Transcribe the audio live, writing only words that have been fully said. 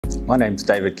My name's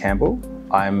David Campbell.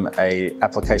 I'm an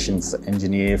applications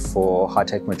engineer for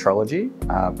high-tech metrology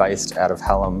based out of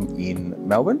Hallam in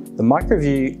Melbourne. The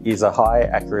Micro-Vu is a high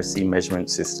accuracy measurement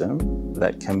system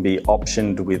that can be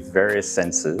optioned with various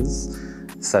sensors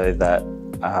so that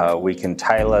we can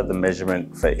tailor the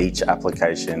measurement for each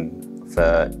application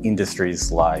for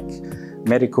industries like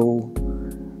medical,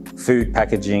 food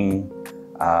packaging,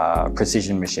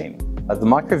 precision machining. The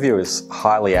Micro-Vu is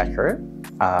highly accurate.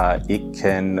 It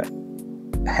can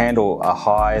handle a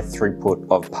high throughput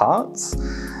of parts.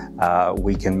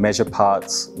 We can measure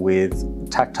parts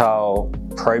with tactile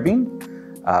probing,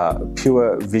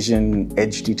 pure vision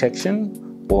edge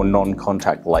detection, or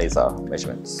non-contact laser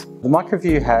measurements. The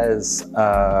Micro-Vu has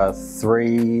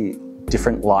 3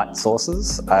 different light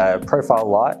sources: a profile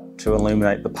light to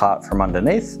illuminate the part from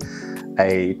underneath,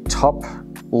 a top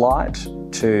light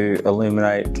to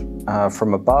illuminate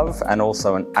from above, and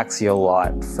also an axial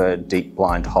light for deep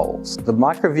blind holes. The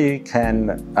Micro-Vu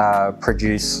can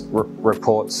produce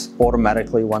reports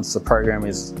automatically once the program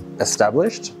is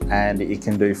established, and it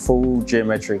can do full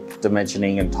geometric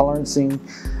dimensioning and tolerancing,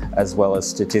 as well as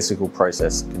statistical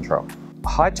process control.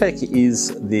 Hi-Tech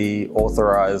is the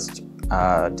authorised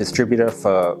distributor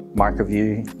for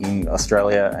Micro-Vu in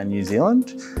Australia and New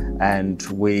Zealand, and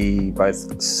we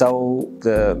both sell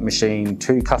the machine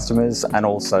to customers and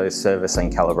also service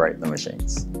and calibrate the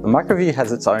machines. The Micro-Vu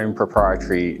has its own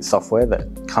proprietary software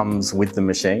that comes with the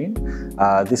machine.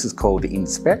 This is called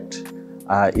Inspect.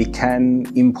 It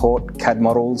can import CAD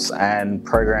models and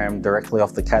program directly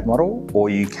off the CAD model, or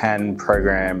you can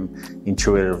program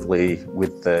intuitively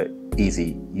with the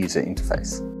easy user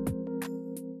interface.